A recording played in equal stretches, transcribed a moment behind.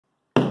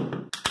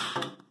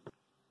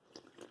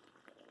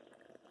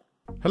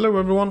Hello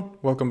everyone,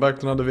 welcome back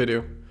to another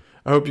video.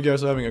 I hope you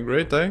guys are having a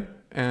great day,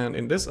 and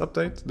in this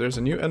update there's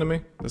a new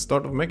enemy, the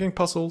start of making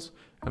puzzles,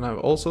 and I've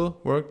also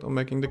worked on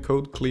making the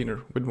code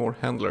cleaner with more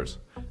handlers.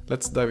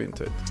 Let's dive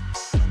into it.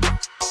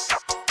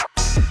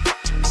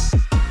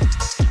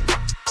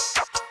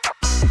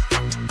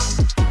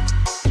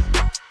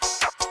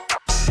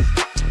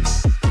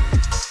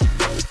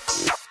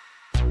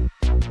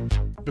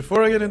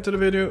 Before I get into the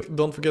video,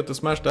 don't forget to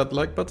smash that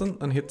like button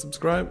and hit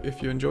subscribe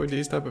if you enjoy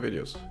these type of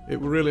videos. It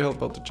will really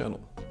help out the channel.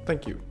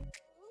 Thank you.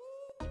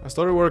 I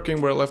started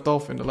working where I left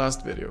off in the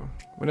last video.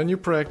 When a new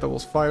projectile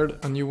was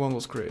fired, a new one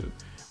was created,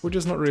 which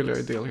is not really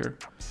ideal here.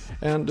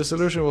 And the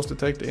solution was to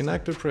take the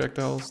inactive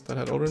projectiles that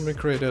had already been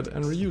created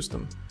and reuse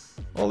them.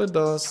 All it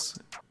does,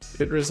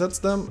 it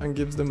resets them and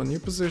gives them a new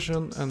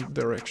position and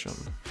direction.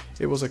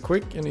 It was a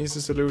quick and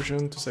easy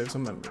solution to save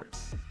some memory.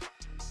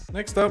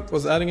 Next up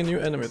was adding a new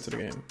enemy to the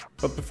game,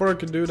 but before I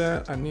could do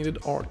that I needed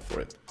art for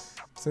it.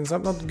 Since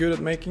I'm not good at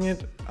making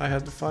it, I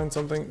had to find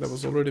something that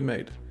was already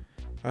made.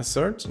 I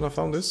searched and I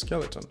found this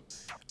skeleton.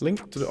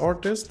 Link to the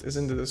artist is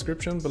in the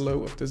description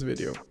below of this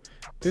video.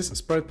 This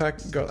sprite pack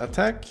got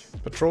attack,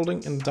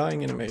 patrolling and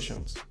dying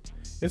animations.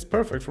 It's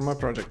perfect for my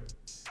project.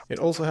 It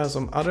also has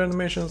some other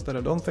animations that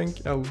I don't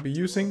think I will be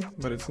using,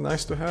 but it's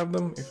nice to have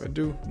them if I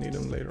do need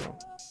them later on.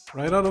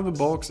 Right out of the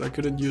box I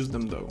couldn't use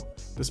them though.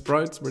 The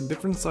sprites were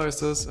different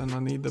sizes and I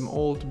need them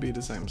all to be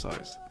the same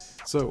size.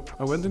 So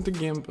I went into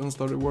GIMP and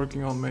started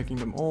working on making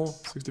them all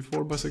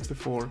 64 by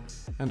 64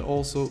 and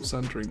also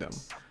centering them,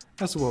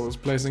 as well as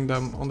placing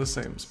them on the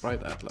same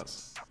sprite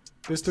atlas.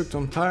 This took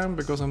some time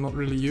because I'm not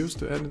really used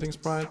to editing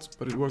sprites,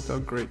 but it worked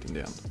out great in the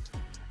end.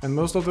 And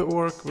most of the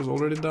work was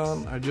already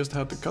done, I just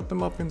had to cut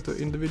them up into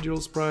individual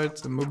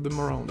sprites and move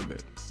them around a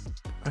bit.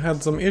 I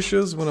had some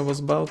issues when I was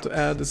about to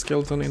add the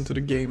skeleton into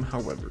the game,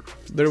 however.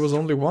 There was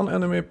only one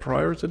enemy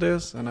prior to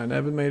this and I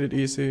never made it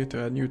easy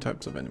to add new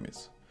types of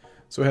enemies.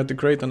 So I had to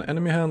create an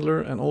enemy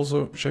handler and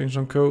also change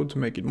some code to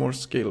make it more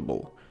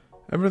scalable.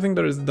 Everything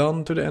that is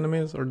done to the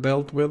enemies are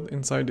dealt with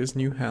inside this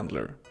new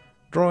handler.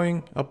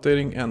 Drawing,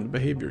 updating and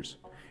behaviors.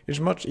 It's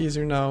much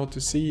easier now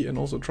to see and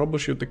also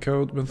troubleshoot the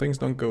code when things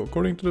don't go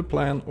according to the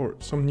plan or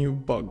some new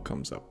bug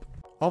comes up.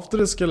 After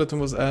the skeleton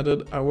was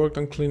added, I worked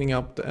on cleaning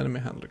up the enemy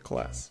handler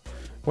class.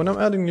 When I'm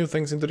adding new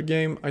things into the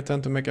game, I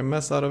tend to make a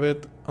mess out of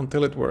it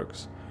until it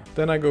works.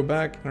 Then I go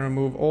back and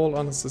remove all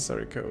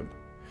unnecessary code.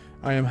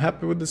 I am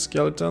happy with the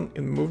skeleton,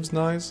 it moves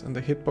nice and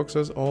the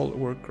hitboxes all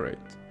work great.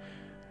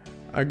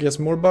 I guess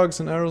more bugs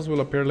and errors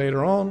will appear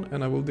later on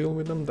and I will deal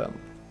with them then.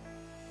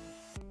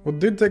 What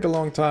did take a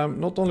long time,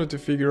 not only to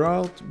figure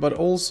out, but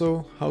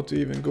also how to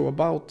even go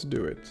about to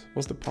do it,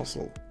 was the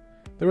puzzle.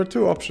 There were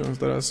two options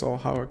that I saw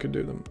how I could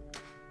do them.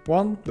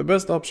 One, the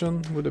best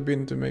option would have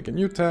been to make a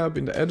new tab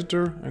in the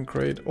editor and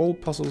create all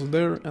puzzles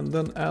there and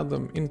then add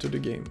them into the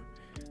game.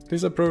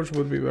 This approach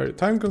would be very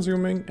time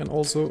consuming and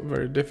also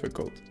very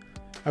difficult.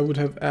 I would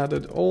have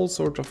added all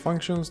sorts of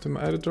functions to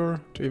my editor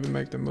to even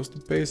make the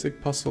most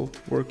basic puzzle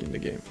work in the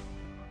game.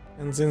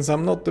 And since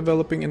I'm not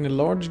developing any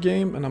large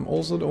game and I'm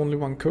also the only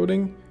one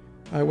coding,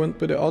 I went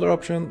with the other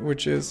option,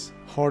 which is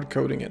hard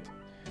coding it.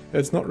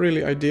 It's not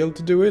really ideal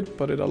to do it,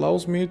 but it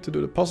allows me to do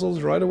the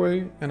puzzles right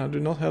away and I do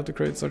not have to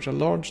create such a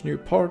large new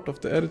part of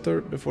the editor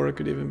before I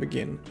could even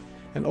begin.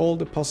 And all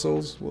the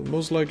puzzles will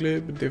most likely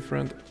be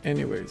different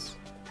anyways.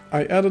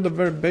 I added a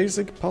very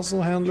basic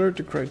puzzle handler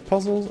to create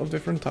puzzles of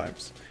different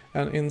types.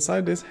 And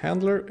inside this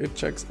handler it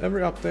checks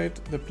every update,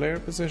 the player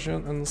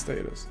position and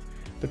status.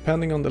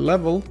 Depending on the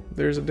level,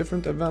 there is a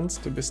different events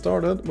to be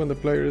started when the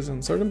player is in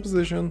a certain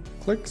position,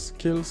 clicks,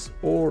 kills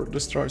or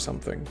destroys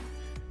something.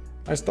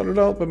 I started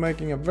out by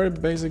making a very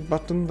basic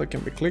button that can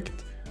be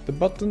clicked. The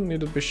button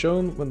needed to be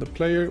shown when the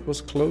player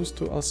was close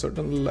to a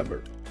certain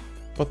lever.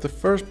 But the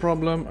first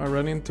problem I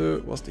ran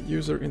into was the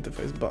user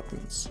interface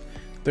buttons.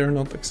 They are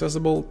not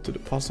accessible to the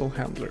puzzle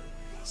handler.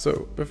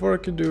 So before I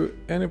could do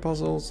any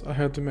puzzles, I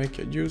had to make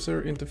a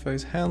user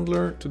interface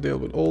handler to deal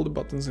with all the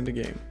buttons in the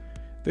game.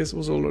 This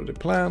was already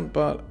planned,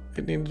 but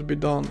it needed to be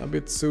done a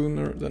bit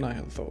sooner than I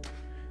had thought.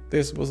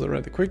 This was a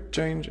rather quick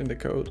change in the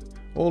code.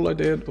 All I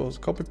did was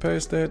copy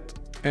paste it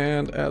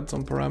and add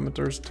some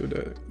parameters to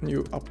the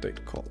new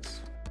update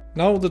calls.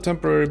 Now the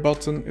temporary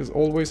button is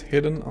always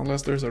hidden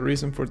unless there's a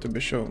reason for it to be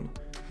shown.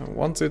 And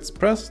once it's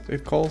pressed,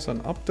 it calls an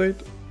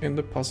update in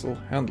the puzzle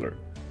handler.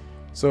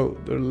 So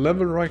the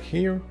lever right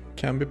here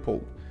can be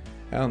pulled.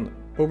 And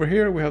over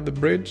here we have the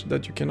bridge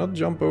that you cannot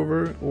jump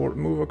over or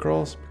move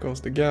across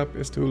because the gap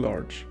is too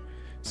large.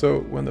 So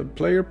when the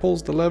player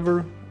pulls the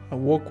lever, a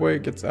walkway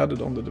gets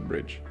added onto the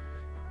bridge.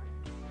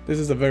 This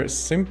is a very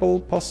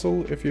simple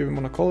puzzle, if you even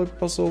want to call it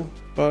puzzle,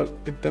 but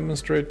it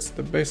demonstrates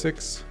the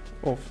basics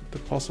of the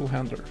puzzle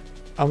handler.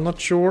 I'm not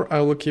sure I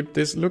will keep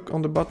this look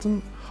on the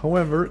button,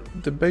 however,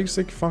 the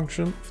basic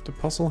function of the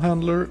puzzle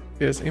handler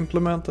is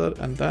implemented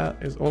and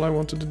that is all I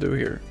wanted to do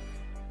here.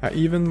 I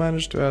even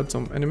managed to add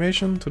some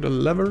animation to the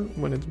lever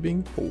when it's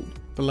being pulled.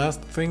 The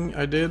last thing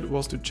I did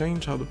was to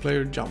change how the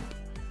player jumped.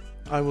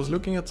 I was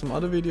looking at some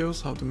other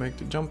videos how to make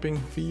the jumping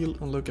feel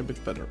and look a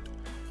bit better.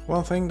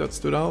 One thing that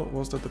stood out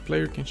was that the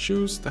player can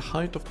choose the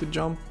height of the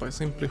jump by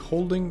simply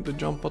holding the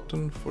jump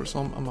button for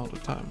some amount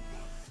of time.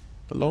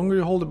 The longer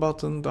you hold the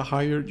button, the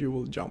higher you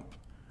will jump.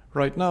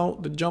 Right now,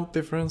 the jump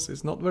difference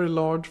is not very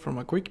large from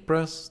a quick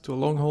press to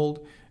a long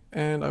hold,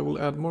 and I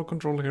will add more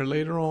control here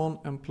later on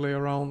and play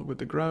around with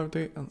the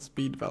gravity and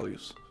speed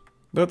values.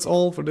 That's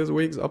all for this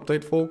week's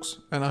update, folks,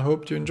 and I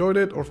hope you enjoyed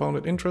it or found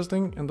it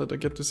interesting and that I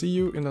get to see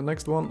you in the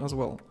next one as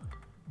well.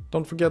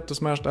 Don't forget to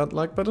smash that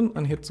like button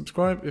and hit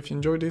subscribe if you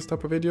enjoy these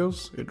type of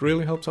videos, it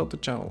really helps out the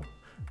channel.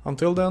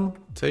 Until then,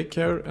 take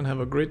care and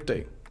have a great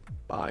day.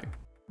 Bye.